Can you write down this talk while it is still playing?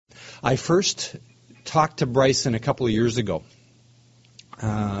I first talked to Bryson a couple of years ago.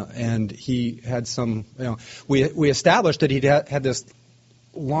 And he had some, we established that he'd had this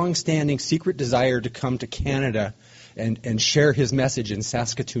long-standing secret desire to come to Canada and share his message in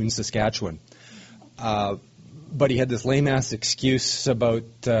Saskatoon, Saskatchewan. But he had this lame-ass excuse about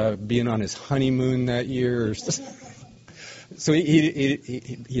being on his honeymoon that year. So he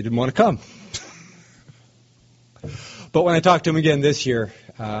didn't want to come. But when I talked to him again this year,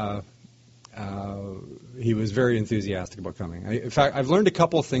 he was very enthusiastic about coming. In fact, I've learned a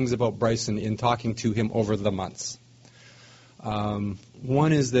couple of things about Bryson in talking to him over the months.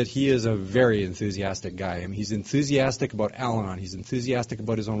 One is that he is a very enthusiastic guy. I mean, he's enthusiastic about Al-Anon. He's enthusiastic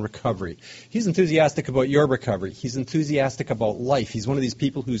about his own recovery. He's enthusiastic about your recovery. He's enthusiastic about life. He's one of these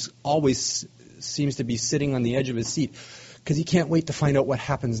people who's always seems to be sitting on the edge of his seat because he can't wait to find out what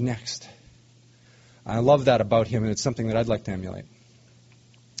happens next. I love that about him, and it's something that I'd like to emulate.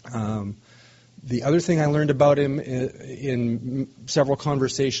 The other thing I learned about him in several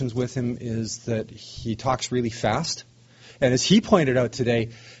conversations with him is that he talks really fast. And as he pointed out today,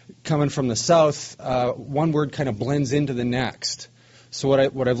 coming from the South, one word kind of blends into the next. So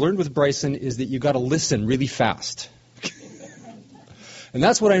what I've learned with Bryson is that you got to listen really fast. And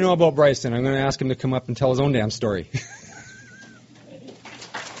that's what I know about Bryson. I'm going to ask him to come up and tell his own damn story.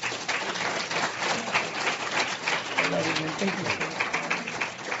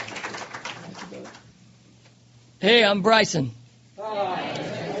 Hey, I'm Bryson. Hi,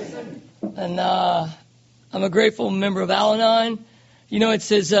 Bryson. And I'm a grateful member of Al-Anon. You know, it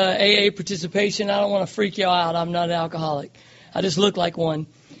says AA participation. I don't want to freak you out. I'm not an alcoholic. I just look like one.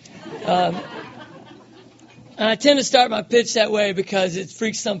 And I tend to start my pitch that way because it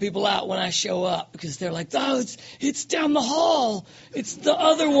freaks some people out when I show up because they're like, oh, it's down the hall. It's the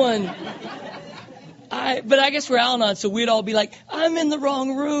other one. But I guess we're Al-Anon, so we'd all be like, I'm in the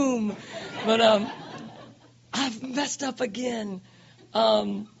wrong room. But I've messed up again.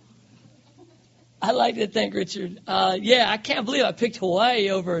 I like to thank Richard. I can't believe I picked Hawaii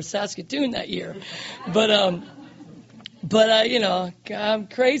over Saskatoon that year. But I'm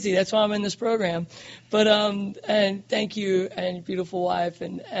crazy. That's why I'm in this program. But and thank you and your beautiful wife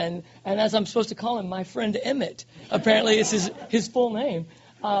and as I'm supposed to call him, my friend Emmett. Apparently it's his full name.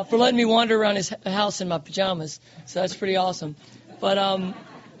 For letting me wander around his house in my pajamas. So that's pretty awesome. But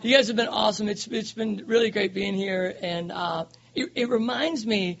you guys have been awesome. It's been really great being here, and it reminds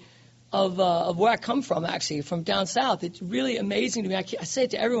me of where I come from, actually, from down south. It's really amazing to me. I say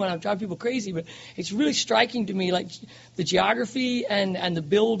it to everyone. I'm driving people crazy, but it's really striking to me, like the geography and the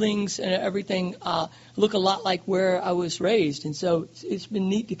buildings and everything look a lot like where I was raised, and so it's been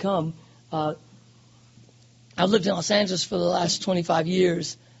neat to come. I've lived in Los Angeles for the last 25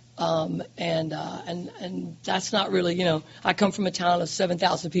 years. And that's not really, I come from a town of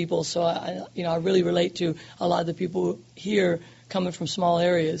 7,000 people, so I really relate to a lot of the people here coming from small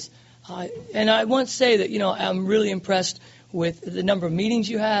areas. And I want to say that, I'm really impressed with the number of meetings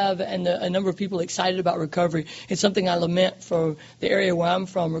you have and a number of people excited about recovery. It's something I lament for the area where I'm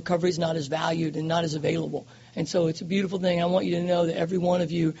from. Recovery is not as valued and not as available. And so it's a beautiful thing. I want you to know that every one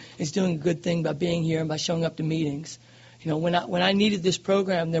of you is doing a good thing by being here and by showing up to meetings. When I needed this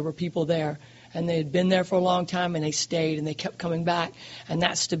program, there were people there, and they had been there for a long time, and they stayed, and they kept coming back. And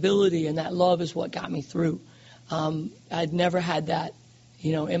that stability and that love is what got me through. I'd never had that,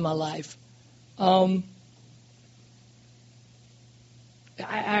 in my life. I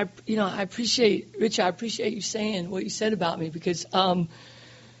appreciate, Rich, I appreciate you saying what you said about me because I've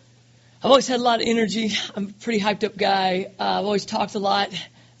always had a lot of energy. I'm a pretty hyped up guy. I've always talked a lot.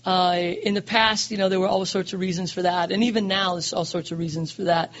 In the past, there were all sorts of reasons for that, and even now there's all sorts of reasons for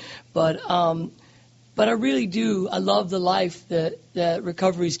that. But I really do. I love the life that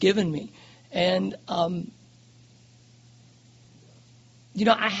recovery's given me, and I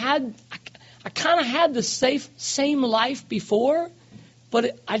kind of had the same life before,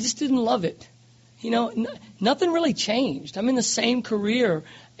 but I just didn't love it. Nothing really changed. I'm in the same career,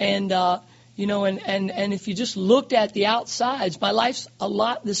 and and if you just looked at the outsides, my life's a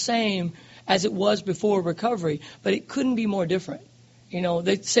lot the same as it was before recovery, but it couldn't be more different.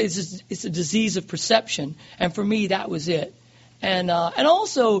 They say it's a disease of perception, and for me, that was it. And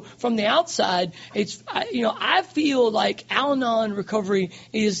also from the outside, I feel like Al-Anon recovery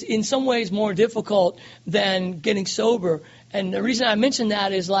is in some ways more difficult than getting sober. And the reason I mention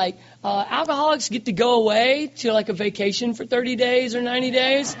that is like alcoholics get to go away to like a vacation for 30 days or 90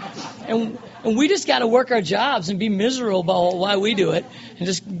 days. And we just got to work our jobs and be miserable while we do it and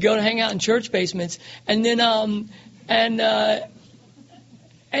just go to hang out in church basements. And then,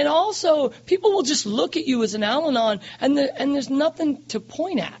 and also people will just look at you as an Al-Anon and there's nothing to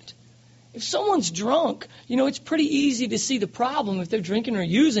point at. If someone's drunk, it's pretty easy to see the problem if they're drinking or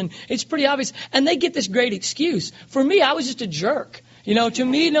using. It's pretty obvious. And they get this great excuse. For me, I was just a jerk. To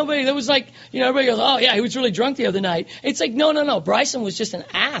me, there was like, everybody goes, oh, yeah, he was really drunk the other night. It's like, no. Bryson was just an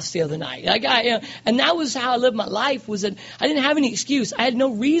ass the other night. And that was how I lived my life, was that I didn't have any excuse. I had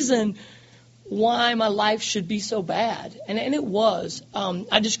no reason why my life should be so bad. And it was.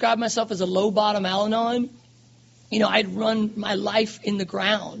 I described myself as a low-bottom Al-Anon. I'd run my life in the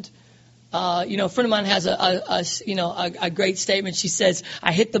ground. A friend of mine has a great statement. She says,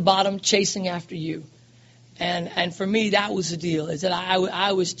 I hit the bottom chasing after you. And for me, that was the deal, is that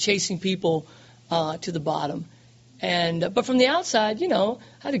I was chasing people to the bottom. But from the outside, I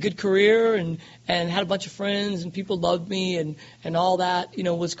had a good career and had a bunch of friends and people loved me and all that,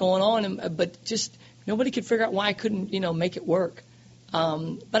 was going on. But just nobody could figure out why I couldn't, make it work.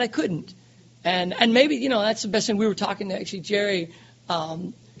 But I couldn't. And maybe, that's the best thing. We were talking to actually Jerry.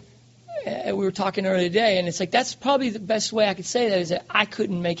 We were talking earlier today, and it's like that's probably the best way I could say that is that I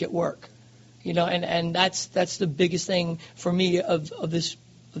couldn't make it work, and that's the biggest thing for me of this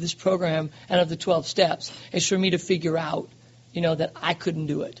program and of the 12 steps is for me to figure out, that I couldn't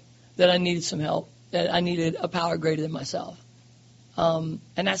do it, that I needed some help, that I needed a power greater than myself, and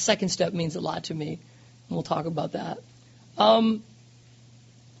that second step means a lot to me, and we'll talk about that.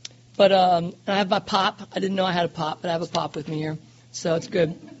 But I have my pop. I didn't know I had a pop, but I have a pop with me here, so it's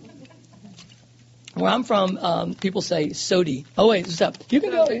good. Where I'm from, people say Sodi. Oh, wait, stop. You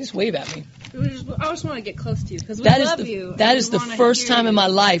can go. Just wave at me. I just want to get close to you because we love you. That is the first time in my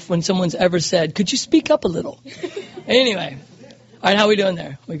life when someone's ever said, could you speak up a little? Anyway. All right, how are we doing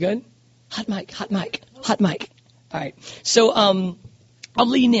there? We good? Hot mic, hot mic, hot mic. All right. So I'll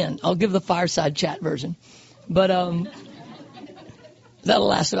lean in. I'll give the fireside chat version. But that'll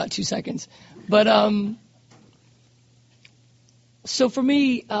last about 2 seconds. But so for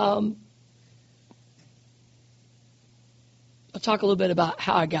me, I'll talk a little bit about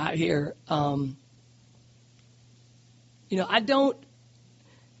how I got here.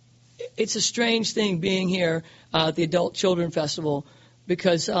 It's a strange thing being here at the Adult Children Festival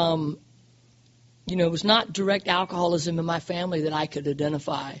because, it was not direct alcoholism in my family that I could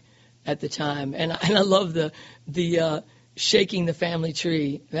identify at the time. And I love the shaking the family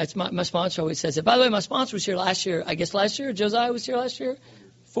tree. That's my sponsor always says it. By the way, my sponsor was here last year. I guess last year. Josiah was here last year?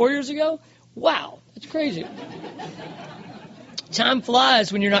 4 years ago? Wow, that's crazy. Time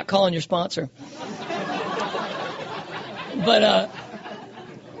flies when you're not calling your sponsor. But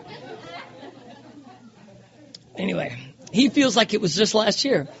anyway, he feels like it was just last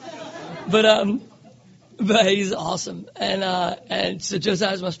year. But he's awesome. And so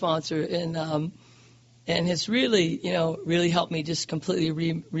Josiah's my sponsor and it's really, really helped me just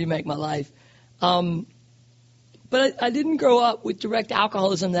completely remake my life. But I didn't grow up with direct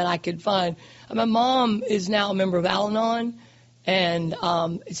alcoholism that I could find. My mom is now a member of Al-Anon. And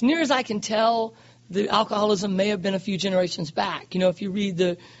as near as I can tell, the alcoholism may have been a few generations back. If you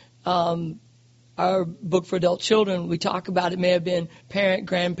read our book for adult children, we talk about it may have been parent,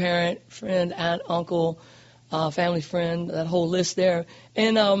 grandparent, friend, aunt, uncle, family friend, that whole list there.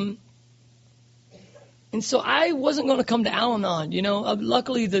 And so I wasn't going to come to Al-Anon.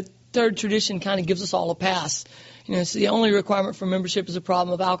 Luckily the third tradition kind of gives us all a pass. It's the only requirement for membership is a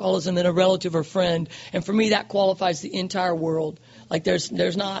problem of alcoholism in a relative or friend. And for me, that qualifies the entire world. Like I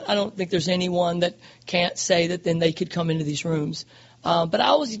don't think there's anyone that can't say that then they could come into these rooms. But I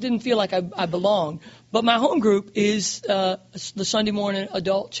always didn't feel like I belonged. But my home group is the Sunday morning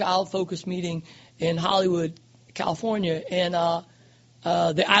adult child focused meeting in Hollywood, California, and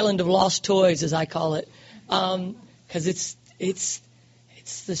the Island of Lost Toys, as I call it, because it's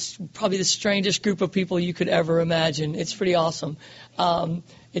probably the strangest group of people you could ever imagine. It's pretty awesome.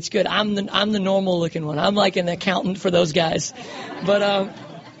 It's good. I'm the normal looking one. I'm like an accountant for those guys. But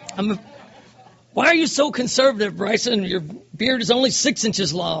why are you so conservative, Bryson? Your beard is only 6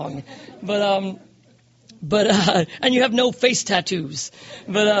 inches long. But and you have no face tattoos.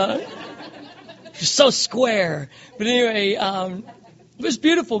 But you're so square. But anyway, it was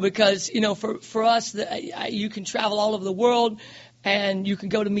beautiful because for us, you can travel all over the world. And you can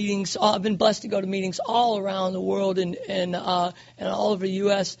go to meetings. I've been blessed to go to meetings all around the world and all over the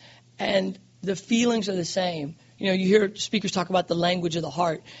U.S. And the feelings are the same. You hear speakers talk about the language of the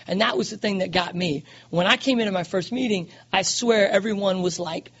heart. And that was the thing that got me. When I came into my first meeting, I swear everyone was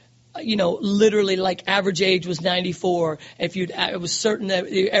like, literally like average age was 94. I was certain that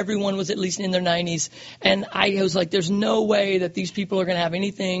everyone was at least in their 90s. And I was like, there's no way that these people are going to have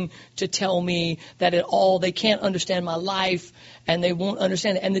anything to tell me that at all. They can't understand my life and they won't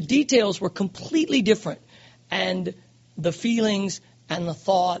understand it. And the details were completely different. And the feelings and the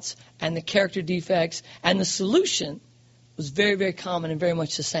thoughts and the character defects, and the solution was very, very common and very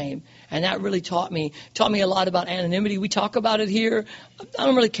much the same. And that really taught me a lot about anonymity. We talk about it here. I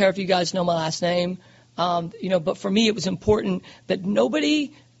don't really care if you guys know my last name, but for me it was important that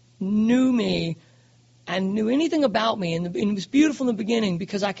nobody knew me and knew anything about me. And it was beautiful in the beginning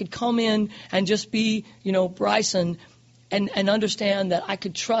because I could come in and just be, Bryson, and understand that I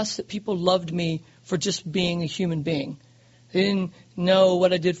could trust that people loved me for just being a human being. They didn't know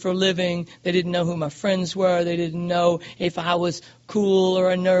what I did for a living. They didn't know who my friends were. They didn't know if I was cool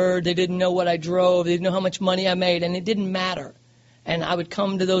or a nerd. They didn't know what I drove. They didn't know how much money I made, and it didn't matter. And I would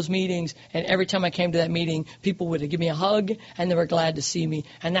come to those meetings, and every time I came to that meeting, people would give me a hug, and they were glad to see me,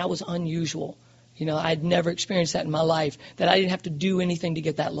 and that was unusual. I'd never experienced that in my life, that I didn't have to do anything to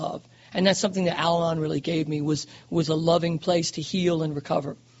get that love. And that's something that Al-Anon really gave me, was a loving place to heal and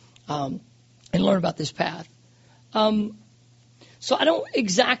recover and learn about this path. So I don't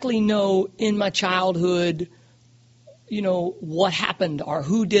exactly know in my childhood, what happened or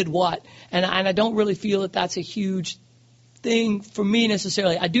who did what. And I don't really feel that that's a huge thing for me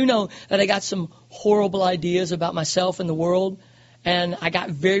necessarily. I do know that I got some horrible ideas about myself and the world, and I got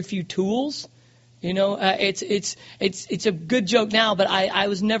very few tools. It's a good joke now, but I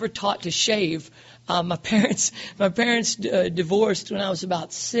was never taught to shave. My parents divorced when I was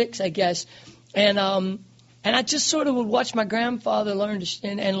about 6, I guess, and I just sort of would watch my grandfather learn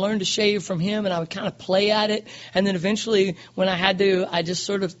to shave from him, and I would kind of play at it, and then eventually, when I had to, I just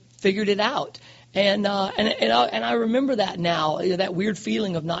sort of figured it out. And I remember that now, that weird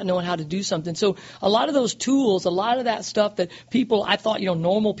feeling of not knowing how to do something. So a lot of those tools, a lot of that stuff that people, I thought,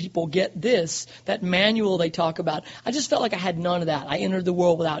 normal people get this, that manual they talk about, I just felt like I had none of that. I entered the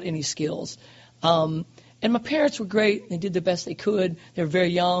world without any skills. And my parents were great. They did the best they could. They were very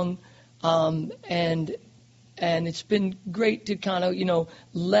young. And it's been great to kind of,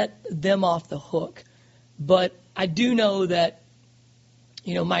 let them off the hook. But I do know that,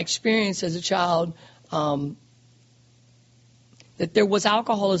 my experience as a child, that there was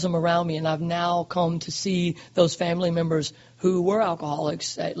alcoholism around me, and I've now come to see those family members who were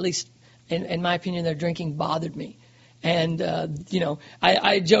alcoholics, at least in my opinion, their drinking bothered me. And,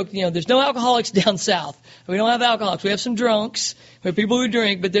 I joke, there's no alcoholics down south. We don't have alcoholics. We have some drunks. We have people who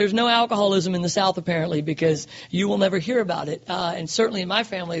drink, but there's no alcoholism in the South, apparently, because you will never hear about it. And certainly in my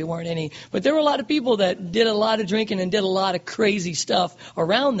family, there weren't any. But there were a lot of people that did a lot of drinking and did a lot of crazy stuff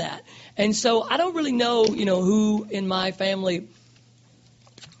around that. And so I don't really know, who in my family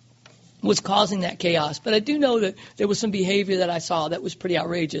was causing that chaos. But I do know that there was some behavior that I saw that was pretty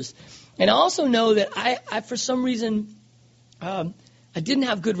outrageous. And I also know that I for some reason, I didn't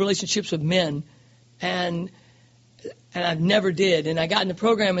have good relationships with men, and I never did. And I got in the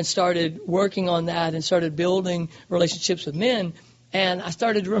program and started working on that and started building relationships with men. And I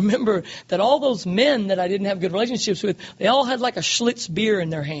started to remember that all those men that I didn't have good relationships with, they all had like a Schlitz beer in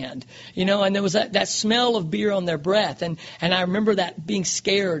their hand, and there was that smell of beer on their breath. And I remember that being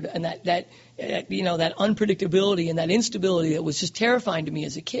scared, and that unpredictability and that instability that was just terrifying to me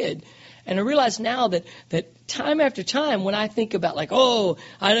as a kid. And I realize now that time after time, when I think about I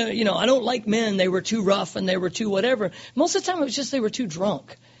don't like men, they were too rough and they were too whatever. Most of the time it was just they were too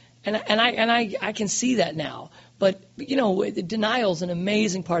drunk. And I can see that now. But, denial is an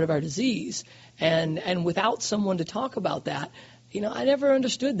amazing part of our disease. And without someone to talk about that, I never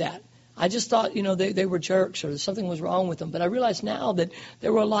understood that. I just thought, they were jerks or something was wrong with them. But I realize now that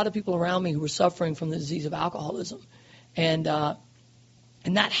there were a lot of people around me who were suffering from the disease of alcoholism. And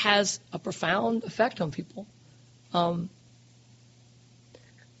that has a profound effect on people. The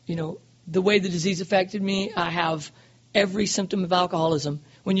way the disease affected me, I have every symptom of alcoholism.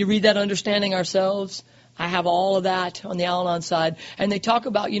 When you read that Understanding Ourselves, I have all of that on the Al-Anon side. And they talk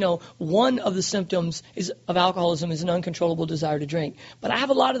about, one of the symptoms of alcoholism is an uncontrollable desire to drink. But I have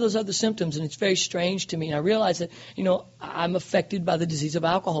a lot of those other symptoms, and it's very strange to me. And I realize that, I'm affected by the disease of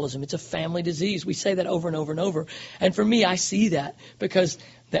alcoholism. It's a family disease. We say that over and over and over. And for me, I see that because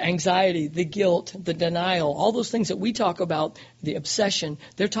the anxiety, the guilt, the denial, all those things that we talk about, the obsession,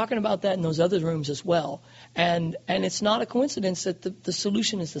 they're talking about that in those other rooms as well. And it's not a coincidence that the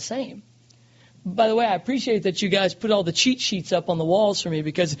solution is the same. By the way, I appreciate that you guys put all the cheat sheets up on the walls for me,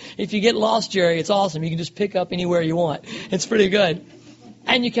 because if you get lost, Jerry, it's awesome. You can just pick up anywhere you want. It's pretty good.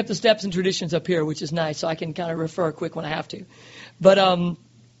 And you kept the steps and traditions up here, which is nice, so I can kind of refer quick when I have to. But,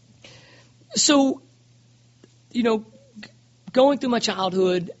 going through my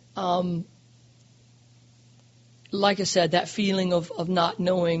childhood, like I said, that feeling of not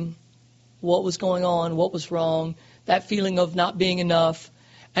knowing what was going on, what was wrong, that feeling of not being enough.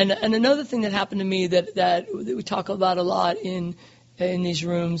 And another thing that happened to me that we talk about a lot in in these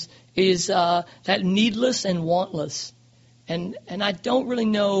rooms is that needless and wantless. And I don't really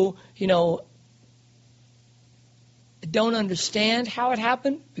know, I don't understand how it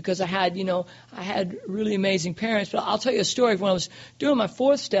happened because I had really amazing parents. But I'll tell you a story. When I was doing my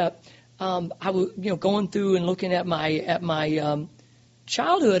fourth step, I was, going through and looking at my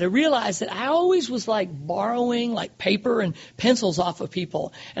childhood, I realized that I always was like borrowing like paper and pencils off of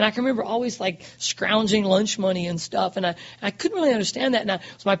people. And I can remember always like scrounging lunch money and stuff. And I couldn't really understand that.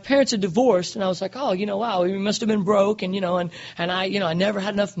 So my parents had divorced, and I was like, oh, wow, we must have been broke. And, I never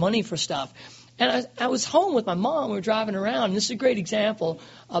had enough money for stuff. And I was home with my mom. We were driving around. And this is a great example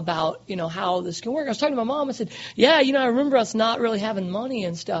about, how this can work. I was talking to my mom. I said, yeah, I remember us not really having money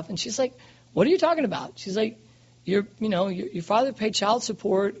and stuff. And she's like, what are you talking about? She's like, your father paid child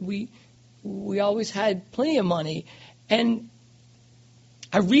support. We always had plenty of money. And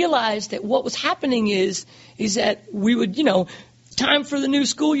I realized that what was happening is that we would, time for the new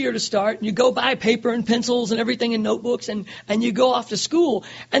school year to start, and you go buy paper and pencils and everything and notebooks, and you go off to school.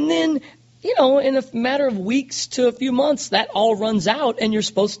 And then, in a matter of weeks to a few months, that all runs out, and you're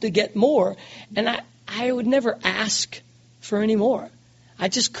supposed to get more. And I would never ask for any more. I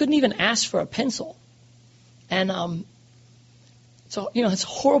just couldn't even ask for a pencil. And so, it's a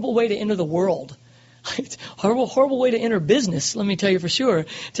horrible way to enter the world. It's a horrible way to enter business, let me tell you for sure,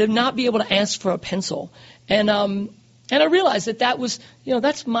 to not be able to ask for a pencil. And I realized that was,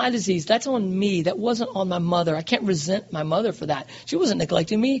 that's my disease. That's on me. That wasn't on my mother. I can't resent my mother for that. She wasn't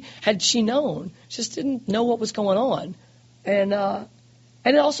neglecting me. Had she known, she just didn't know what was going on. And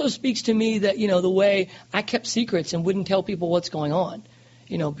it also speaks to me that, the way I kept secrets and wouldn't tell people what's going on.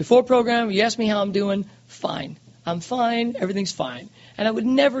 Before program, you ask me how I'm doing, fine. I'm fine. Everything's fine. And I would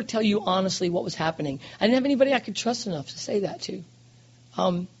never tell you honestly what was happening. I didn't have anybody I could trust enough to say that to.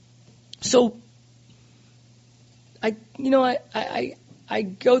 So I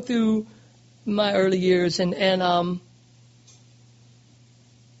go through my early years and I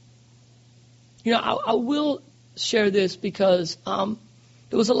will share this because there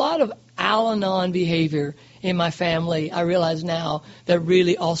was a lot of Al-Anon behavior in my family, I realize now, that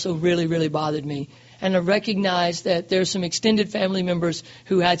really also really, really bothered me. And I recognize that there's some extended family members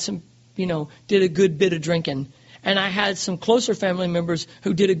who had some, did a good bit of drinking. And I had some closer family members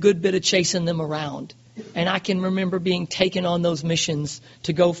who did a good bit of chasing them around. And I can remember being taken on those missions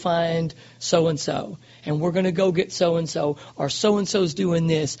to go find so-and-so. And we're going to go get so-and-so, or so-and-so's doing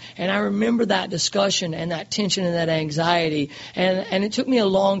this. And I remember that discussion and that tension and that anxiety. And it took me a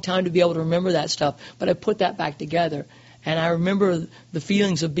long time to be able to remember that stuff. But I put that back together. And I remember the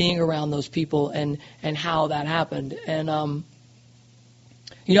feelings of being around those people and how that happened. And,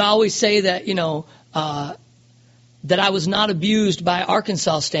 I always say that, that I was not abused by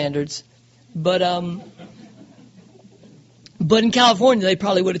Arkansas standards. But in California, they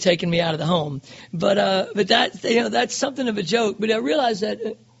probably would have taken me out of the home. But that's something of a joke. But I realized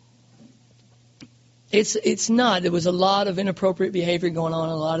that it's not. There was a lot of inappropriate behavior going on,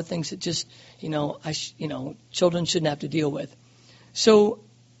 and a lot of things that just children shouldn't have to deal with. So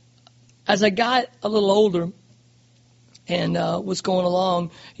as I got a little older and was going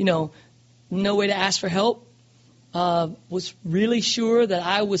along, no way to ask for help. Was really sure that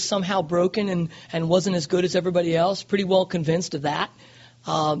I was somehow broken and wasn't as good as everybody else. Pretty well convinced of that.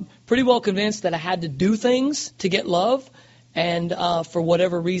 Pretty well convinced that I had to do things to get love, and for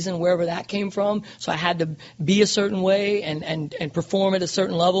whatever reason, wherever that came from. So I had to be a certain way and perform at a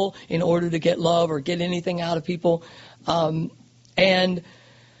certain level in order to get love or get anything out of people. And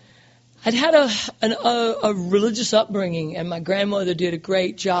I'd had a religious upbringing, and my grandmother did a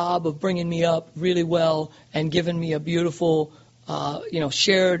great job of bringing me up really well and giving me a beautiful,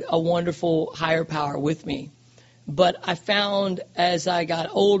 shared a wonderful higher power with me. But I found as I got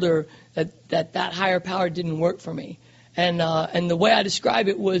older that higher power didn't work for me. And the way I describe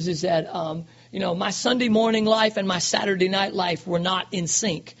it is that my Sunday morning life and my Saturday night life were not in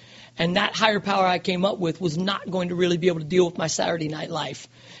sync. And that higher power I came up with was not going to really be able to deal with my Saturday night life.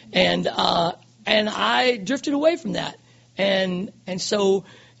 And I drifted away from that. And so,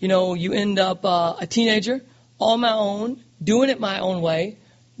 you end up a teenager on my own, doing it my own way,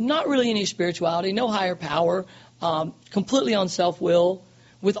 not really any spirituality, no higher power, completely on self-will,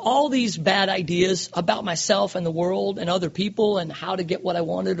 with all these bad ideas about myself and the world and other people and how to get what I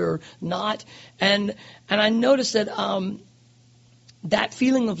wanted or not. And I noticed that that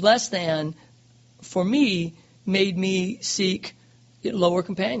feeling of less than, for me, made me seek lower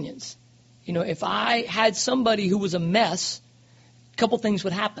companions. If I had somebody who was a mess, a couple things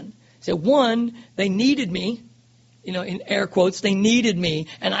would happen. So one, they needed me, in air quotes, they needed me,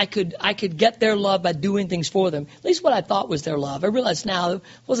 and I could get their love by doing things for them. At least what I thought was their love. I realized now it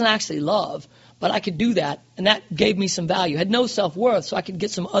wasn't actually love, but I could do that, and that gave me some value. I had no self-worth, so I could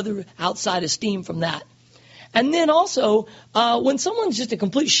get some other outside esteem from that. And then also, when someone's just a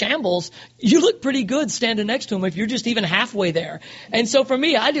complete shambles, you look pretty good standing next to them if you're just even halfway there. And so for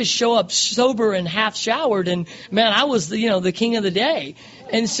me, I just show up sober and half showered, and man, I was the king of the day.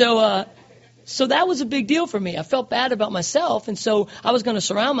 And so that was a big deal for me. I felt bad about myself, and so I was going to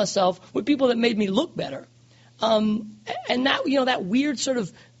surround myself with people that made me look better. And that that weird sort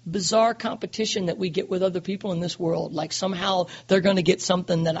of bizarre competition that we get with other people in this world, like somehow they're going to get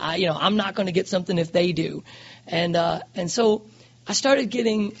something that I'm not going to get something if they do, and so I started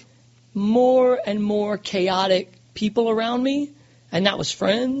getting more and more chaotic people around me, and that was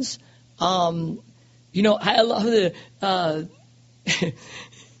friends. I love the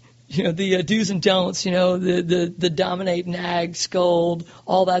the do's and don'ts, the dominate, nag, scold,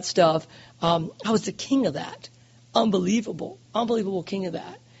 all that stuff. I was the king of that, unbelievable king of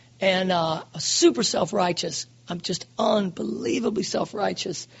that. And super self-righteous. I'm just unbelievably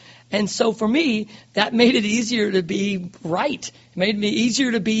self-righteous. And so for me, that made it easier to be right. It made me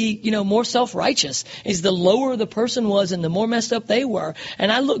easier to be, more self-righteous. Is the lower the person was and the more messed up they were.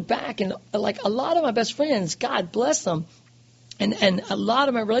 And I look back and like a lot of my best friends, God bless them, and a lot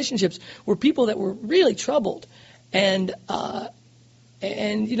of my relationships were people that were really troubled. And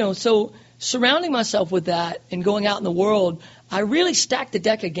so surrounding myself with that and going out in the world, I really stacked the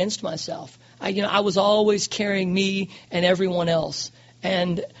deck against myself. I was always carrying me and everyone else.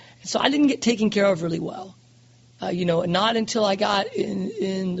 And so I didn't get taken care of really well. Not until I got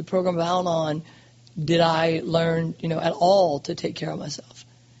in the program of Al-Anon did I learn, at all to take care of myself.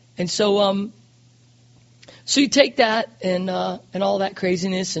 And so you take that and all that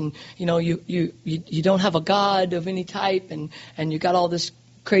craziness, and you don't have a God of any type, and you got all this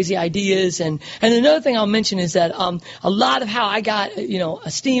crazy ideas, and another thing I'll mention is that a lot of how I got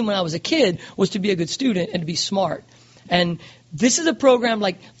esteem when I was a kid was to be a good student and to be smart. And this is a program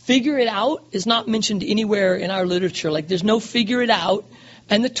like Figure It Out is not mentioned anywhere in our literature. Like there's no Figure It Out.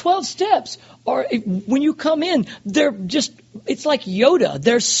 And the 12 steps are, when you come in, they're just, it's like Yoda.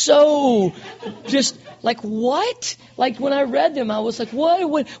 They're so just like, what? Like when I read them, I was like,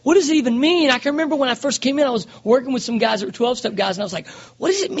 what does it even mean? I can remember when I first came in, I was working with some guys that were 12-step guys, and I was like,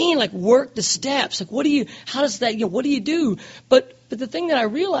 what does it mean? Like work the steps. Like how does that, what do you do? But the thing that I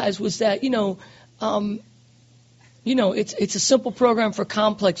realized was that, it's a simple program for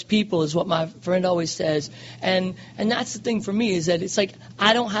complex people is what my friend always says. And that's the thing for me is that it's like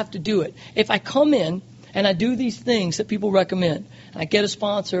I don't have to do it. If I come in and I do these things that people recommend, and I get a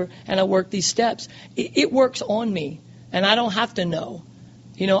sponsor and I work these steps, it works on me, and I don't have to know.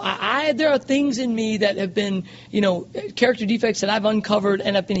 There are things in me that have been, character defects that I've uncovered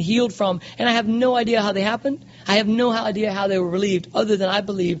and have been healed from, and I have no idea how they happened. I have no idea how they were relieved, other than I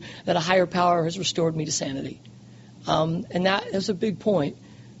believe that a higher power has restored me to sanity. And that is a big point.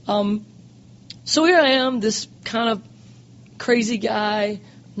 So here I am, this kind of crazy guy,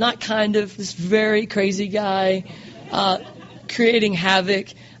 this very crazy guy, creating havoc.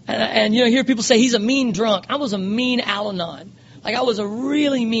 And hear people say he's a mean drunk. I was a mean Al-Anon. Like I was a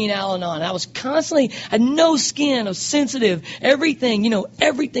really mean Al-Anon. I was constantly, had no skin, I was sensitive. Everything,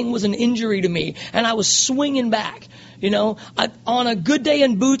 everything was an injury to me. And I was swinging back. On a good day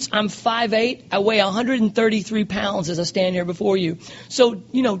in boots, I'm 5'8". I weigh 133 pounds as I stand here before you. So,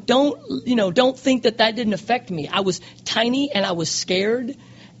 don't think that didn't affect me. I was tiny and I was scared,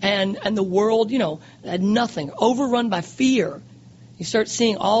 and the world, had nothing. Overrun by fear. You start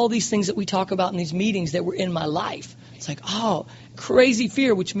seeing all these things that we talk about in these meetings that were in my life. It's like, crazy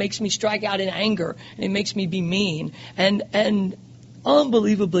fear, which makes me strike out in anger, and it makes me be mean. And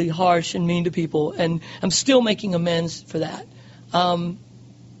unbelievably harsh and mean to people, and I'm still making amends for that. And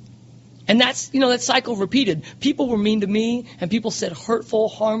that's, that cycle repeated. People were mean to me, and people said hurtful,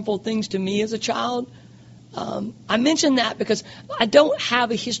 harmful things to me as a child. I mention that because I don't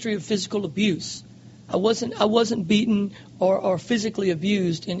have a history of physical abuse. I wasn't beaten or physically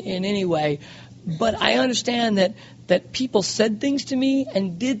abused in any way, but I understand that people said things to me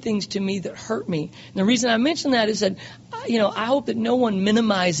and did things to me that hurt me. And the reason I mention that is that, I hope that no one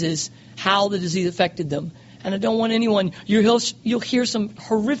minimizes how the disease affected them. And I don't want anyone, you'll hear some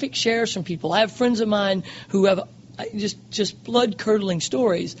horrific shares from people. I have friends of mine who have just blood-curdling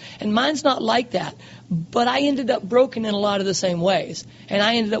stories. And mine's not like that. But I ended up broken in a lot of the same ways. And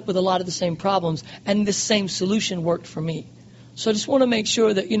I ended up with a lot of the same problems. And the same solution worked for me. So I just want to make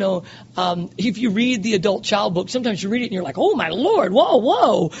sure that, if you read the adult child book, sometimes you read it and you're like, oh, my Lord,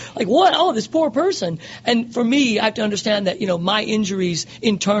 whoa. Like, what? Oh, this poor person. And for me, I have to understand that, my injuries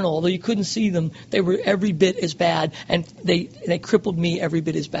internal, although you couldn't see them, they were every bit as bad, and they crippled me every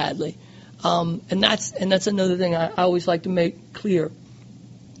bit as badly. And that's another thing I always like to make clear.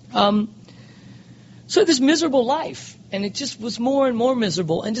 So this miserable life, and it just was more and more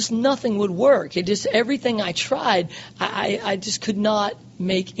miserable, and just nothing would work. Everything I tried, I just could not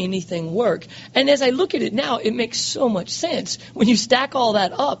make anything work. And as I look at it now, it makes so much sense. When you stack all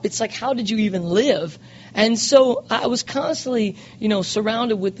that up, it's like, how did you even live? And so I was constantly,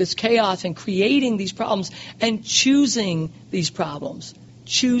 surrounded with this chaos and creating these problems and choosing these problems,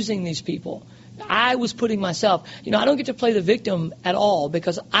 choosing these people. I was putting myself, I don't get to play the victim at all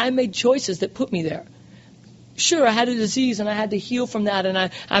because I made choices that put me there. Sure, I had a disease and I had to heal from that,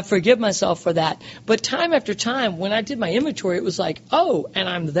 and I forgive myself for that. But time after time, when I did my inventory, it was like, oh, and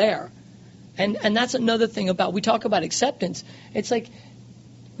I'm there. And that's another thing we talk about acceptance. It's like,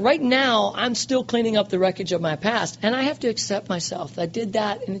 right now, I'm still cleaning up the wreckage of my past, and I have to accept myself. I did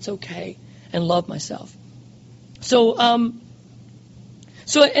that, and it's okay, and love myself. So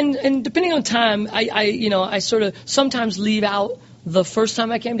depending on time, I sort of sometimes leave out the first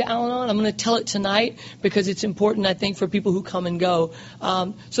time I came to Al-Anon. I'm going to tell it tonight because it's important, I think, for people who come and go.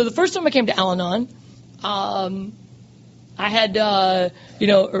 So the first time I came to Al-Anon, I had,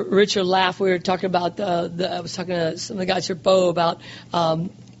 Richard laugh. We were talking about I was talking to some of the guys here, Bo, about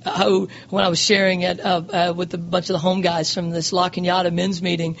how when I was sharing it with a bunch of the home guys from this La Cañada men's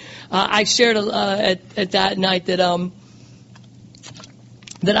meeting, I shared at that night that I'm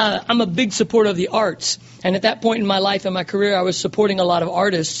a big supporter of the arts. And at that point in my life and my career, I was supporting a lot of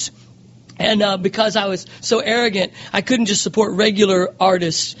artists. And because I was so arrogant, I couldn't just support regular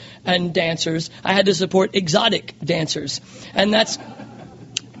artists and dancers. I had to support exotic dancers. And that's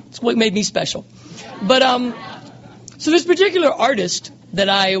what made me special. But so this particular artist that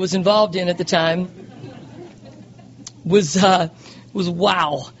I was involved in at the time was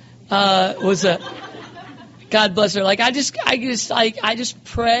wow. God bless her. Like I just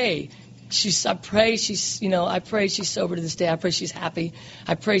pray. I pray she's sober to this day. I pray she's happy.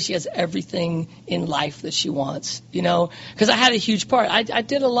 I pray she has everything in life that she wants, because I had a huge part. I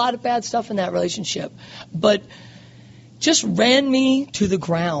did a lot of bad stuff in that relationship, but just ran me to the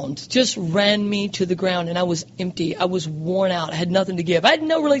ground. And I was empty. I was worn out. I had nothing to give. I had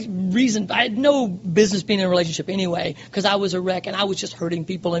no reason. I had no business being in a relationship anyway, because I was a wreck and I was just hurting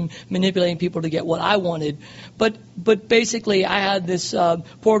people and manipulating people to get what I wanted. But basically, I had this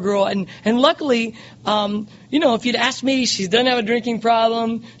poor girl, and luckily, if you'd asked me, she doesn't have a drinking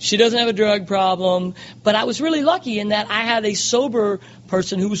problem. She doesn't have a drug problem. But I was really lucky in that I had a sober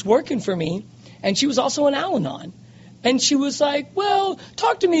person who was working for me, and she was also an Al-Anon. And she was like, well,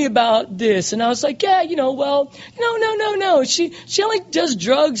 talk to me about this. And I was like, yeah, no. She only does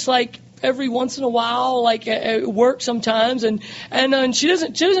drugs like every once in a while, like at work sometimes. And she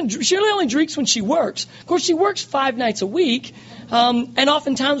only drinks when she works. Of course, she works 5 nights a week. And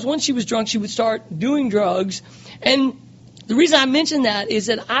oftentimes when she was drunk, she would start doing drugs. And the reason I mention that is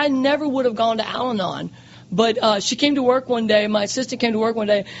that I never would have gone to Al-Anon. But she came to work one day, my assistant came to work one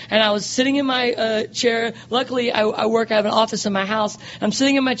day, and I was sitting in my chair. Luckily, I have an office in my house. I'm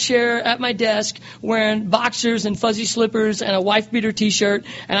sitting in my chair at my desk wearing boxers and fuzzy slippers and a wife-beater T-shirt,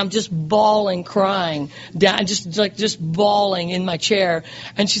 and I'm just bawling, crying, just bawling in my chair.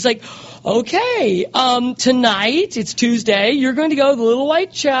 And she's like, okay, tonight, it's Tuesday, you're going to go to the Little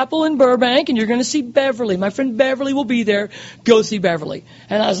White Chapel in Burbank, and you're going to see Beverly. My friend Beverly will be there. Go see Beverly.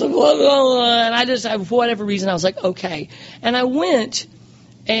 And I was like, whoa, and for whatever reason, I was like, okay. And I went,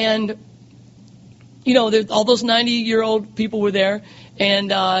 and, all those 90-year-old people were there, and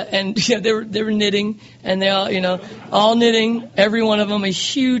they were knitting, and they all, all knitting, every one of them, a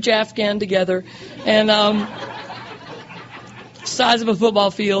huge Afghan together, and size of a football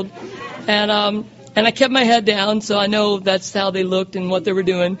field, and I kept my head down, so I know that's how they looked and what they were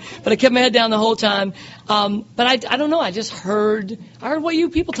doing. But I kept my head down the whole time. But I don't know. I just heard what you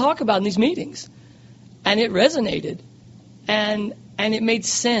people talk about in these meetings, and it resonated, and it made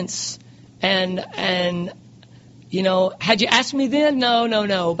sense. And had you asked me then,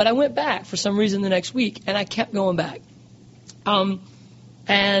 no. But I went back for some reason the next week, and I kept going back.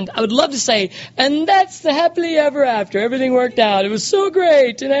 And I would love to say, and that's the happily ever after. Everything worked out. It was so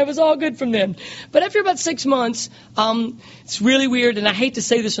great, and it was all good from then. But after about 6 months, it's really weird, and I hate to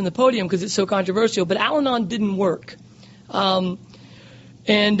say this from the podium because it's so controversial, but Al-Anon didn't work.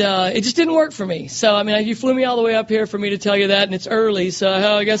 It just didn't work for me. So, you flew me all the way up here for me to tell you that, and it's early,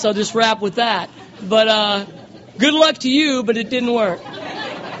 so I guess I'll just wrap with that. But good luck to you, but it didn't work.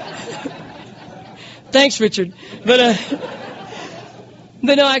 Thanks, Richard. But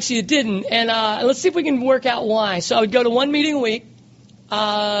no, actually it didn't. And let's see if we can work out why. So I would go to one meeting a week,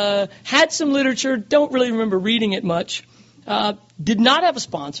 had some literature, don't really remember reading it much, did not have a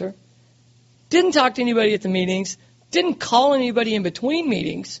sponsor, didn't talk to anybody at the meetings, didn't call anybody in between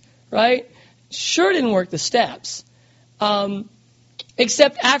meetings, right? Sure didn't work the steps.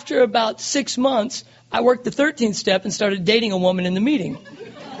 Except after about 6 months, I worked the 13th step and started dating a woman in the meeting.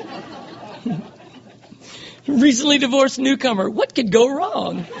 Recently divorced newcomer. What could go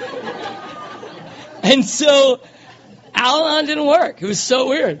wrong? And so Al-Anon didn't work. It was so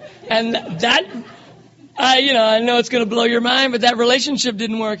weird. And that, I know it's going to blow your mind, but that relationship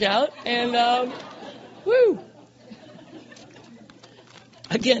didn't work out. And, woo.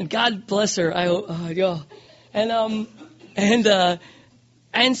 Again, God bless her. I hope. And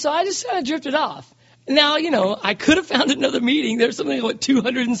so I just kind of drifted off. Now, I could have found another meeting. There's something like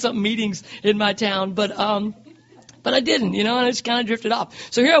 200 and something meetings in my town, but I didn't, and I just kind of drifted off.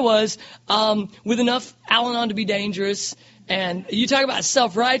 So here I was, with enough Al-Anon to be dangerous. And you talk about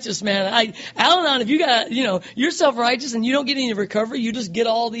self-righteous, man. Al-Anon, if you got, you're self-righteous and you don't get any recovery, you just get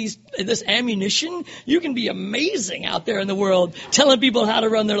all this ammunition, you can be amazing out there in the world telling people how to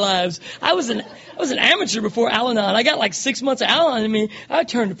run their lives. I was an amateur before Al-Anon. I got like 6 months of Al-Anon in me. I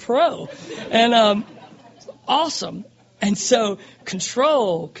turned pro. And, awesome. And so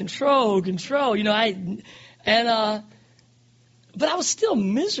control, but I was still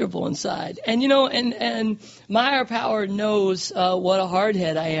miserable inside. And, and my higher power knows what a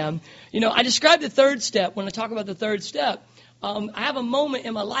hardhead I am. I describe the third step. When I talk about the third step, I have a moment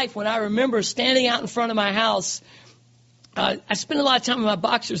in my life when I remember standing out in front of my house. I spend a lot of time in my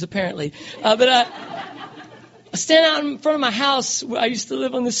boxers, apparently. But I stand out in front of my house. I used to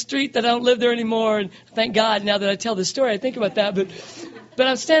live on the street that I don't live there anymore. And thank God, now that I tell this story, I think about that. But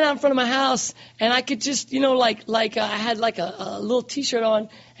I'm standing out in front of my house, and I could just, I had like a little T-shirt on,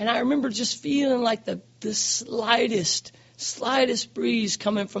 and I remember just feeling like the slightest breeze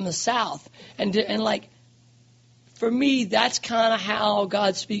coming from the south, and like, for me, that's kind of how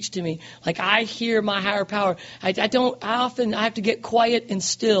God speaks to me. Like, I hear my higher power. I often have to get quiet and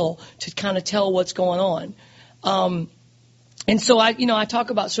still to kind of tell what's going on. And so I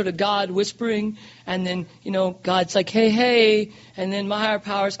talk about sort of God whispering, and then, God's like, hey, hey, and then my higher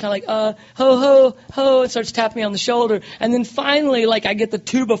power is kind of like, ho, ho, ho, and starts tapping me on the shoulder. And then finally, like, I get the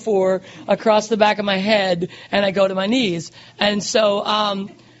 2x4 across the back of my head, and I go to my knees. And so,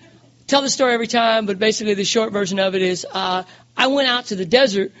 tell the story every time, but basically the short version of it is, I went out to the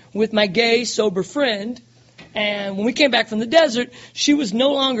desert with my gay, sober friend, and when we came back from the desert, she was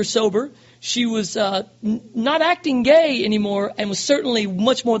no longer sober. She was not acting gay anymore, and was certainly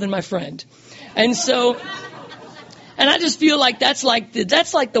much more than my friend. And so, and I just feel like that's like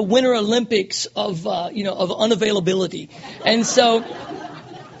the Winter Olympics of unavailability. And so,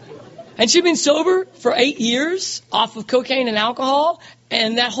 and she'd been sober for 8 years off of cocaine and alcohol.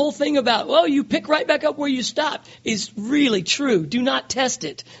 And that whole thing about, well, you pick right back up where you stopped is really true. Do not test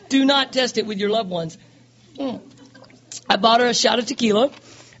it. Do not test it with your loved ones. I bought her a shot of tequila.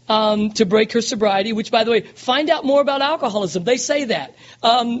 To break her sobriety, which, by the way, find out more about alcoholism. They say that.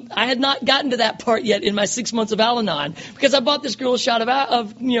 I had not gotten to that part yet in my 6 months of Al-Anon, because I bought this girl a shot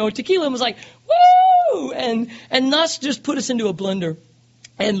of tequila and was like, woo! And thus just put us into a blender.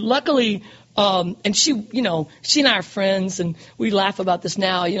 And luckily, and she and I are friends, and we laugh about this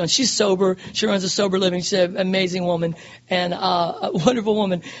now. She's sober. She runs a sober living. She's an amazing woman and a wonderful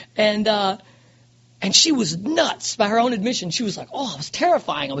woman. And she was nuts by her own admission. She was like, oh, I was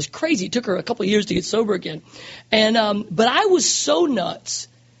terrifying. I was crazy. It took her a couple of years to get sober again. But I was so nuts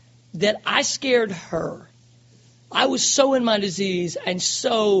that I scared her. I was so in my disease and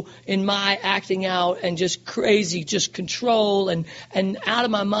so in my acting out and just crazy, just control and out of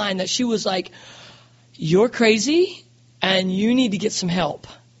my mind, that she was like, you're crazy and you need to get some help.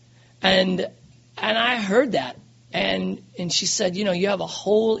 And I heard that. And she said, you have a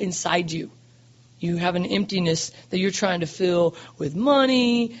hole inside you. You have an emptiness that you're trying to fill with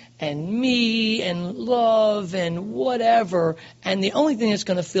money and me and love and whatever. And the only thing that's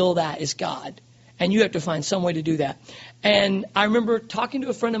going to fill that is God. And you have to find some way to do that. And I remember talking to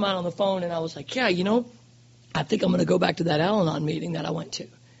a friend of mine on the phone, and I was like, yeah, I think I'm going to go back to that Al-Anon meeting that I went to.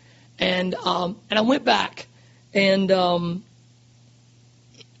 And I went back. And I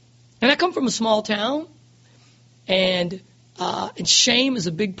come from a small town. And shame is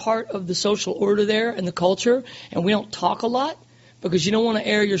a big part of the social order there and the culture. And we don't talk a lot because you don't want to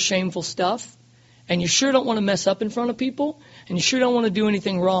air your shameful stuff. and you sure don't want to mess up in front of people, and you sure don't want to do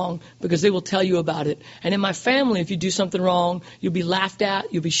anything wrong because they will tell you about it. And in my family, if you do something wrong, you'll be laughed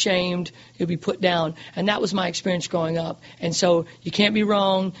at, you'll be shamed, you'll be put down. And that was my experience growing up. And so you can't be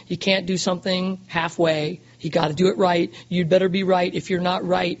wrong. You can't do something halfway. You got to do it right. You'd better be right. If you're not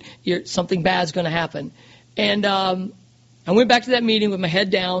right, something bad's going to happen. And I went back to that meeting with my head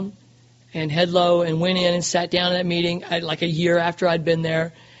down and head low, and went in and sat down in that meeting like a year after I'd been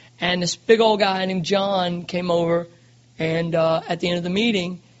there. And this big old guy named John came over and at the end of the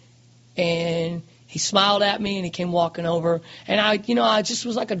meeting, and he smiled at me, and he came walking over. And I just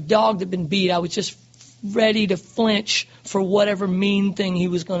was like a dog that had been beat. I was just ready to flinch for whatever mean thing he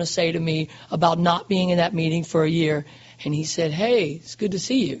was going to say to me about not being in that meeting for a year. And he said, "Hey, it's good to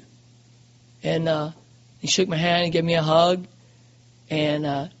see you." And he shook my hand and gave me a hug.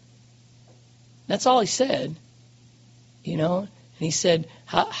 And that's all he said, And he said,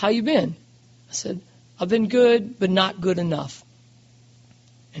 how you been? I said, "I've been good, but not good enough."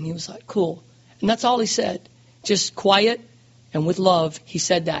 And he was like, "Cool." And that's all he said. Just quiet and with love, he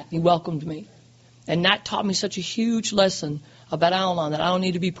said that. He welcomed me. And that taught me such a huge lesson about Al-Anon, that I don't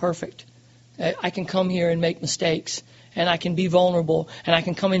need to be perfect. I can come here and make mistakes, and I can be vulnerable, and I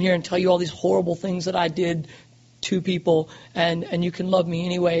can come in here and tell you all these horrible things that I did to people, and you can love me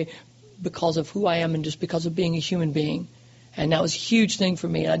anyway because of who I am and just because of being a human being. And that was a huge thing for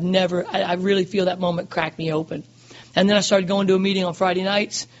me. I really feel that moment cracked me open. And then I started going to a meeting on Friday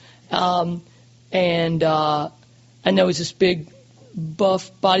nights. And there was this big,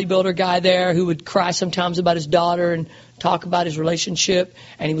 buff bodybuilder guy there who would cry sometimes about his daughter and talk about his relationship.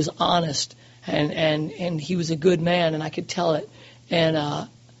 And he was honest. And he was a good man, and I could tell it. And I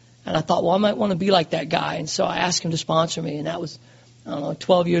thought, well, I might want to be like that guy. And so I asked him to sponsor me. And that was,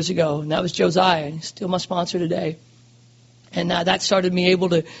 12 years ago. And that was Josiah. And he's still my sponsor today. And that started me able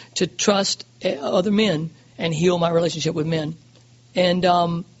to trust other men and heal my relationship with men. And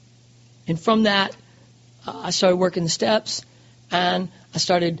from that, I started working the steps, and I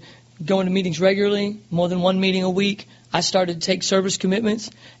started going to meetings regularly, more than one meeting a week. I started to take service commitments.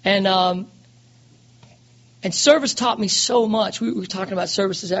 And service taught me so much. We were talking about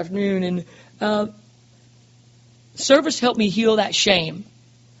service this afternoon, and service helped me heal that shame.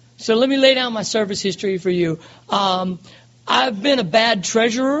 So let me lay down my service history for you. I've been a bad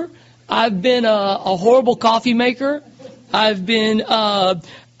treasurer. I've been a horrible coffee maker. I've been an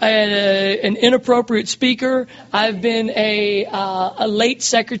inappropriate speaker. I've been a late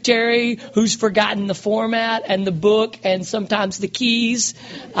secretary who's forgotten the format and the book and sometimes the keys.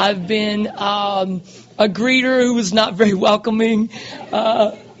 I've been a greeter who was not very welcoming.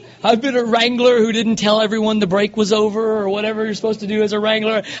 I've been a wrangler who didn't tell everyone the break was over or whatever you're supposed to do as a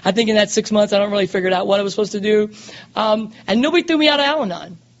wrangler. I think in that 6 months I don't really figure out what I was supposed to do. And nobody threw me out of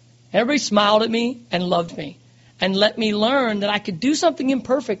Al-Anon. Everybody smiled at me and loved me and let me learn that I could do something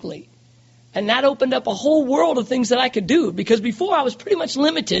imperfectly. And that opened up a whole world of things that I could do, because before I was pretty much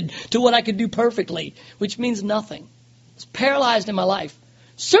limited to what I could do perfectly, which means nothing. I was paralyzed in my life.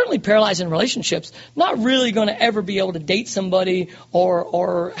 Certainly paralyzed in relationships, not really going to ever be able to date somebody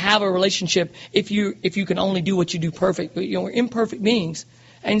or have a relationship if you can only do what you do perfect. But, we're imperfect beings.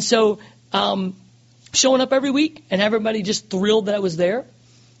 And so showing up every week and everybody just thrilled that I was there.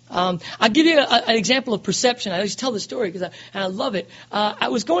 I'll give you an example of perception. I always tell this story because I love it. I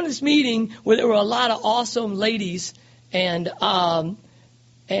was going to this meeting where there were a lot of awesome ladies, and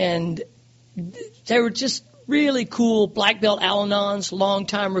they were just really cool black belt Al-Anons, long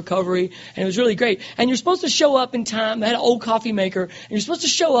time recovery, and it was really great. And you're supposed to show up in time. They had an old coffee maker, and you're supposed to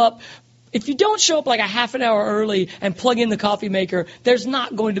show up. If you don't show up like a half an hour early and plug in the coffee maker, there's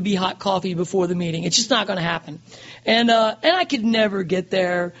not going to be hot coffee before the meeting. It's just not going to happen. And I could never get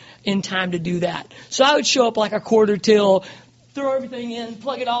there in time to do that. So I would show up like a quarter till, throw everything in,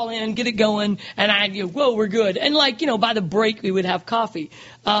 plug it all in, get it going, and I'd go, whoa, we're good. And by the break, we would have coffee.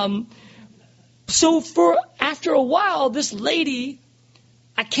 So after a while, this lady,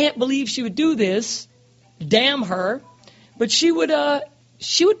 I can't believe she would do this, damn her, but she would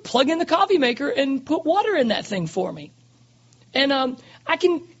plug in the coffee maker and put water in that thing for me. And I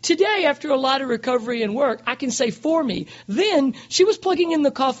can, today, after a lot of recovery and work, I can say for me. Then she was plugging in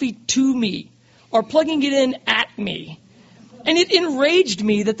the coffee to me or plugging it in at me. And it enraged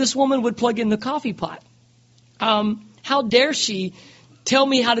me that this woman would plug in the coffee pot. How dare she tell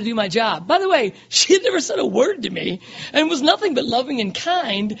me how to do my job? By the way, she had never said a word to me and was nothing but loving and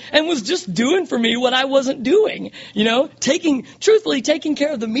kind and was just doing for me what I wasn't doing, taking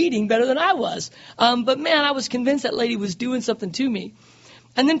care of the meeting better than I was. But man, I was convinced that lady was doing something to me.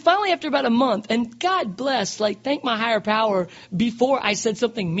 And then finally, after about a month, and God bless, thank my higher power, before I said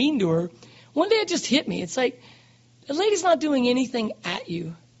something mean to her, one day it just hit me. It's like, that lady's not doing anything at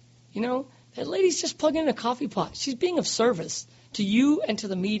you. You know, that lady's just plugging in a coffee pot. She's being of service to you and to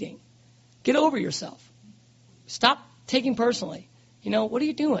the meeting. Get over yourself. Stop taking personally. You know, what are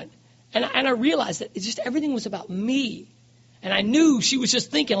you doing? And I realized that it's just everything was about me. And I knew she was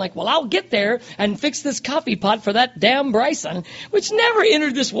just thinking like, well, I'll get there and fix this coffee pot for that damn Bryson, which never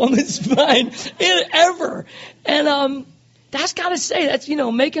entered this woman's mind ever. And that's got to say, that's, you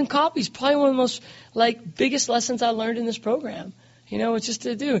know, making coffee is probably one of the most, like, biggest lessons I learned in this program. You know, it's just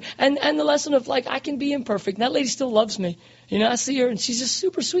to do. And the lesson of, like, I can be imperfect. And that lady still loves me. You know, I see her, and she's just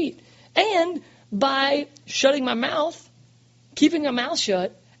super sweet. And by shutting my mouth, keeping my mouth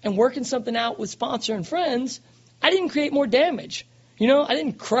shut, and working something out with sponsor and friends, I didn't create more damage. You know, I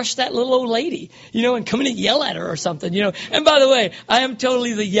didn't crush that little old lady, you know, and come in and yell at her or something, you know. And by the way, I am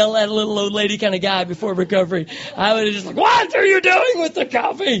totally the yell at a little old lady kind of guy before recovery. I would have just like, what are you doing with the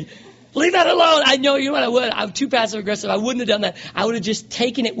coffee? Leave that alone. I know, you know what I would? I'm too passive aggressive. I wouldn't have done that. I would have just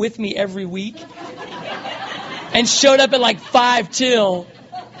taken it with me every week and showed up at like 5 till.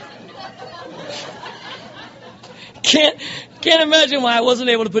 Can't imagine why I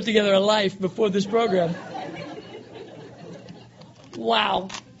wasn't able to put together a life before this program. Wow.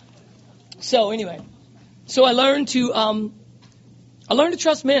 So anyway, I learned to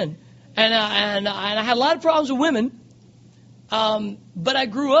trust men, and I had a lot of problems with women. But I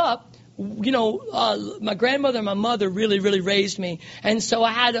grew up, you know, my grandmother and my mother really, really raised me, and so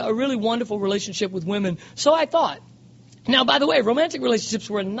I had a really wonderful relationship with women. So I thought. Now, by the way, romantic relationships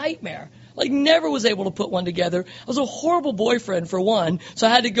were a nightmare. Like, never was able to put one together. I was a horrible boyfriend, for one, so I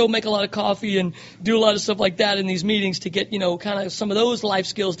had to go make a lot of coffee and do a lot of stuff like that in these meetings to get, you know, kind of some of those life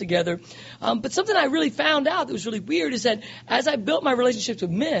skills together. But something I really found out that was really weird is that as I built my relationships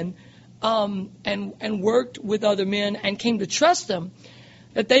with men and worked with other men and came to trust them,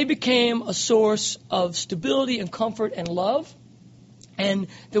 that they became a source of stability and comfort and love. And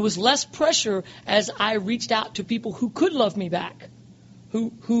there was less pressure as I reached out to people who could love me back.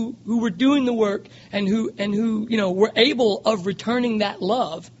 Who were doing the work and who you know were able of returning that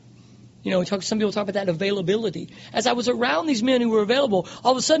love. You know, some people talk about that availability. As I was around these men who were available,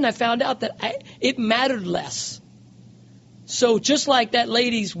 all of a sudden I found out that it mattered less. So just like that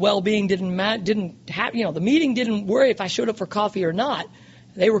lady's well-being didn't have, you know, the meeting didn't worry if I showed up for coffee or not.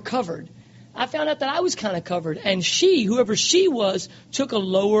 They were covered. I found out that I was kind of covered, and she, whoever she was, took a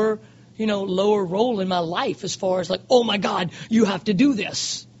lower role in my life as far as like, oh my God, you have to do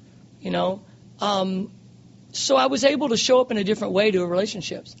this, you know. So I was able to show up in a different way to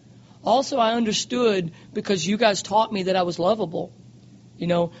relationships. Also, I understood because you guys taught me that I was lovable. You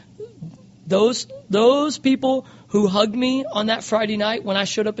know, those people who hugged me on that Friday night when I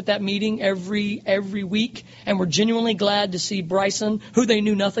showed up at that meeting every week and were genuinely glad to see Bryson, who they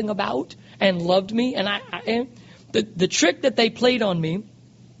knew nothing about, and loved me. And the trick that they played on me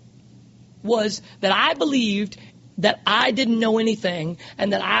was that I believed that I didn't know anything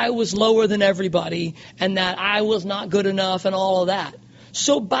and that I was lower than everybody and that I was not good enough and all of that.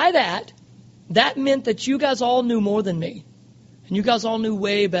 So by that meant that you guys all knew more than me. And you guys all knew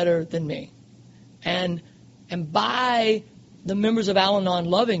way better than me. And by the members of Al-Anon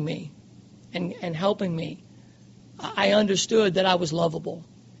loving me and helping me, I understood that I was lovable.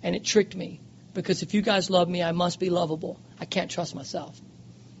 And it tricked me. Because if you guys love me, I must be lovable. I can't trust myself.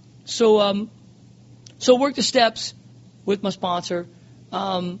 So work the steps with my sponsor.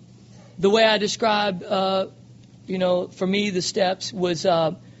 The way I described, for me, the steps was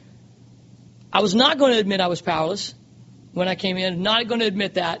I was not going to admit I was powerless when I came in. Not going to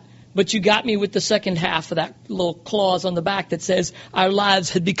admit that. But you got me with the second half of that little clause on the back that says our lives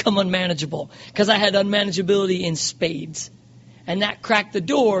had become unmanageable because I had unmanageability in spades. And that cracked the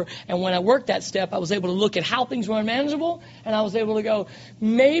door, and when I worked that step, I was able to look at how things were unmanageable, and I was able to go,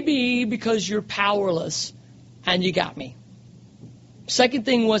 maybe because you're powerless, and you got me. Second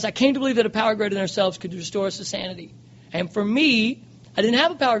thing was, I came to believe that a power greater than ourselves could restore us to sanity. And for me, I didn't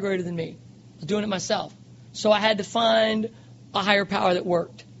have a power greater than me. I was doing it myself. So I had to find a higher power that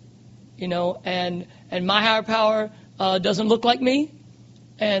worked. You know, and my higher power doesn't look like me,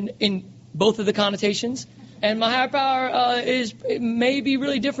 and in both of the connotations. And my higher power it may be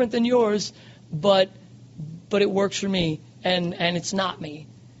really different than yours, but it works for me, and it's not me,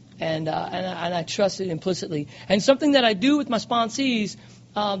 and I trust it implicitly. And something that I do with my sponsees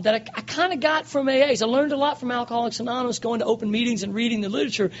that I kind of got from AAs. I learned a lot from Alcoholics Anonymous, going to open meetings and reading the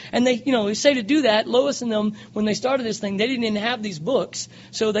literature. And they say to do that. Lois and them, when they started this thing, they didn't even have these books,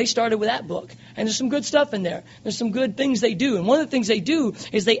 so they started with that book. And there's some good stuff in there. There's some good things they do, and one of the things they do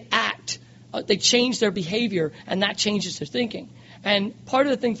is they act. They change their behavior, and that changes their thinking. And part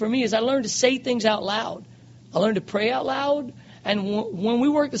of the thing for me is I learned to say things out loud. I learned to pray out loud. And when we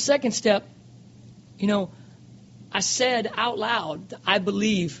worked the second step, I said out loud, I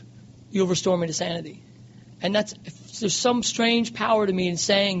believe you'll restore me to sanity. And there's some strange power to me in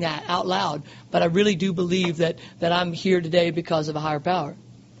saying that out loud, but I really do believe that I'm here today because of a higher power.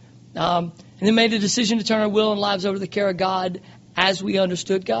 And then made a decision to turn our will and lives over to the care of God as we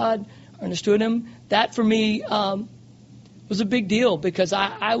understood God, understood Him. That for me was a big deal because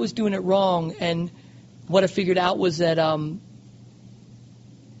I was doing it wrong. And what I figured out was that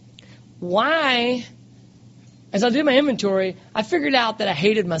as I did my inventory, I figured out that I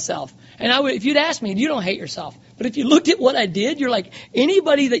hated myself. And if you'd asked me, you don't hate yourself. But if you looked at what I did, you're like,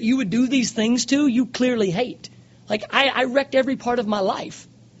 anybody that you would do these things to, you clearly hate. Like, I wrecked every part of my life.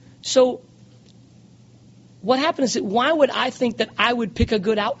 So what happened is that why would I think that I would pick a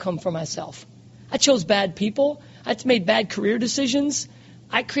good outcome for myself? I chose bad people. I made bad career decisions.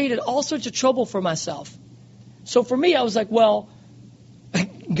 I created all sorts of trouble for myself. So for me, I was like, well,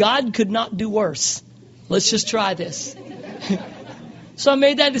 God could not do worse. Let's just try this. So I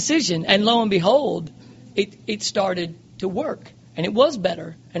made that decision, and lo and behold, it started to work, and it was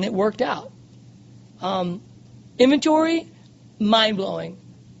better, and it worked out. Inventory, mind-blowing.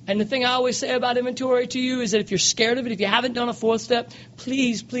 And the thing I always say about inventory to you is that if you're scared of it, if you haven't done a fourth step,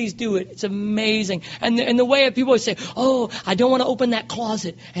 please do it. It's amazing. And the way people always say, oh, I don't want to open that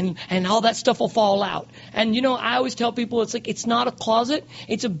closet, and all that stuff will fall out. And, I always tell people it's not a closet,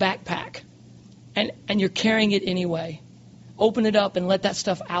 it's a backpack. And you're carrying it anyway. Open it up and let that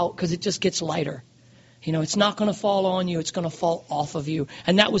stuff out because it just gets lighter. It's not going to fall on you. It's going to fall off of you.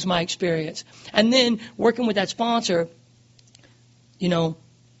 And that was my experience. And then working with that sponsor,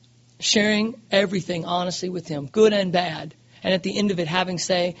 sharing everything honestly with him, good and bad. And at the end of it, having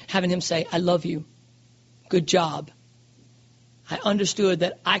him say, I love you. Good job. I understood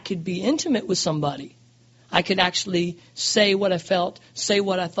that I could be intimate with somebody. I could actually say what I felt, say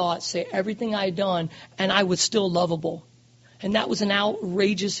what I thought, say everything I had done, and I was still lovable. And that was an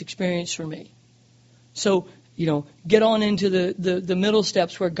outrageous experience for me. So, get on into the middle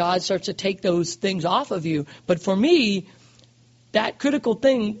steps where God starts to take those things off of you. But for me, that critical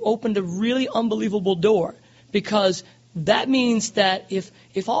thing opened a really unbelievable door because that means that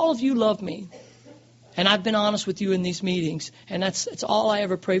if all of you love me, and I've been honest with you in these meetings, and that's all I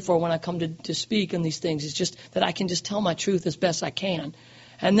ever pray for when I come to speak on these things. It's just that I can just tell my truth as best I can.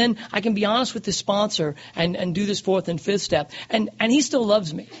 And then I can be honest with the sponsor and do this fourth and fifth step. And he still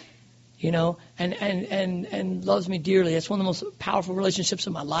loves me, and loves me dearly. It's one of the most powerful relationships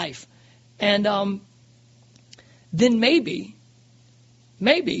in my life. And then maybe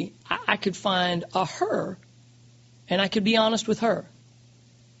I could find a her, and I could be honest with her.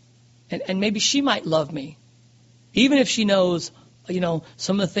 And maybe she might love me, even if she knows,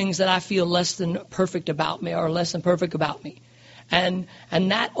 some of the things that I feel less than perfect about me or less than perfect about me. And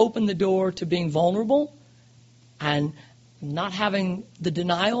that opened the door to being vulnerable and not having the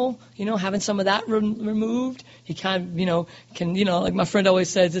denial, having some of that removed. He kind of, can, like my friend always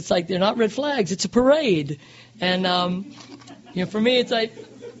says, it's like they're not red flags, it's a parade. And, for me, it's like,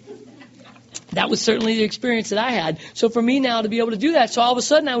 that was certainly the experience that I had. So for me now to be able to do that, so all of a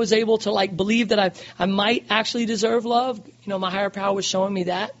sudden I was able to believe that I might actually deserve love. My higher power was showing me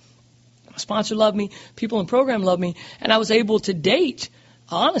that. My sponsor loved me. People in the program loved me. And I was able to date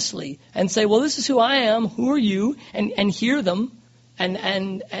honestly and say, well, this is who I am. Who are you? And hear them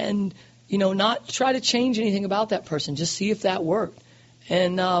and not try to change anything about that person. Just see if that worked.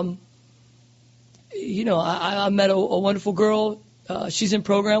 And, I met a wonderful girl. She's in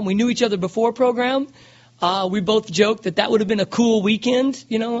program. We knew each other before program. We both joked that would have been a cool weekend,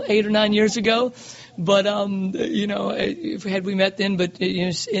 8 or 9 years ago. But, had we met then, but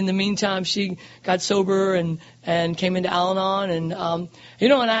in the meantime, she got sober and came into Al-Anon. And, and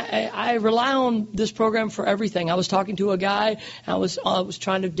I rely on this program for everything. I was talking to a guy, and I was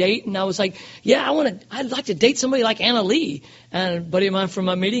trying to date, and I was like, yeah, I'd like to date somebody like Anna Lee. And a buddy of mine from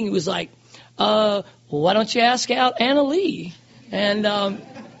my meeting, he was like, why don't you ask out Anna Lee? And it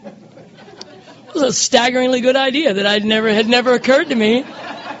was a staggeringly good idea that had never occurred to me.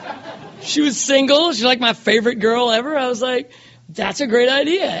 She was single. She's like my favorite girl ever. I was like, that's a great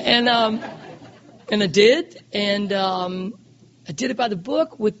idea. And I did. And I did it by the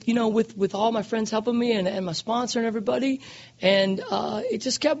book with all my friends helping me and my sponsor and everybody. And it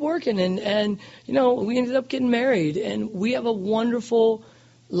just kept working. And we ended up getting married. And we have a wonderful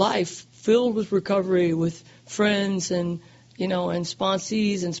life filled with recovery, with friends and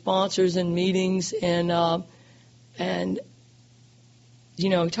sponsees and sponsors and meetings. And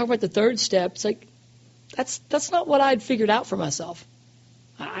we talk about the third step. It's like, that's not what I'd figured out for myself.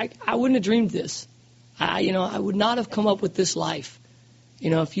 I wouldn't have dreamed this. I would not have come up with this life.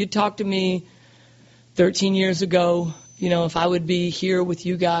 If you'd talked to me 13 years ago, if I would be here with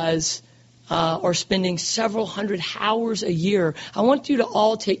you guys or spending several hundred hours a year, I want you to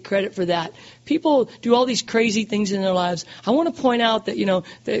all take credit for that. People do all these crazy things in their lives. I want to point out that,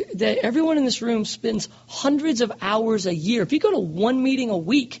 that everyone in this room spends hundreds of hours a year. If you go to one meeting a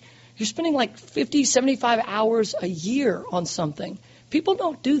week, you're spending like 50, 75 hours a year on something. People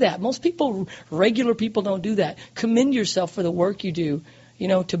don't do that. Most people, regular people, don't do that. Commend yourself for the work you do,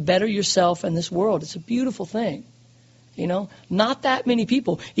 to better yourself in this world. It's a beautiful thing. Not that many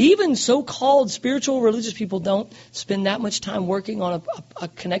people, even so-called spiritual religious people, don't spend that much time working on a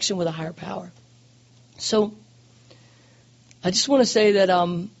connection with a higher power. So I just want to say that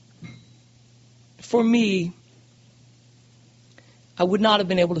for me, I would not have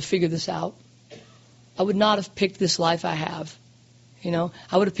been able to figure this out. I would not have picked this life I have.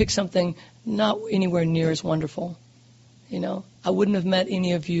 I would have picked something not anywhere near as wonderful. I wouldn't have met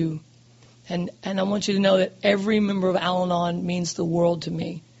any of you. And I want you to know that every member of Al-Anon means the world to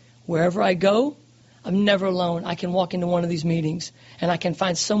me. Wherever I go, I'm never alone. I can walk into one of these meetings and I can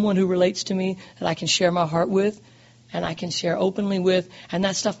find someone who relates to me that I can share my heart with and I can share openly with, and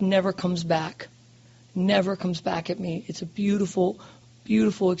that stuff never comes back. Never comes back at me. It's a beautiful,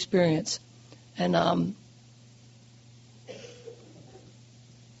 beautiful experience. And,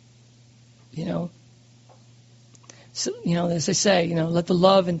 so, as they say, let the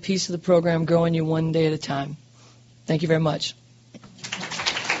love and peace of the program grow in you one day at a time. Thank you very much.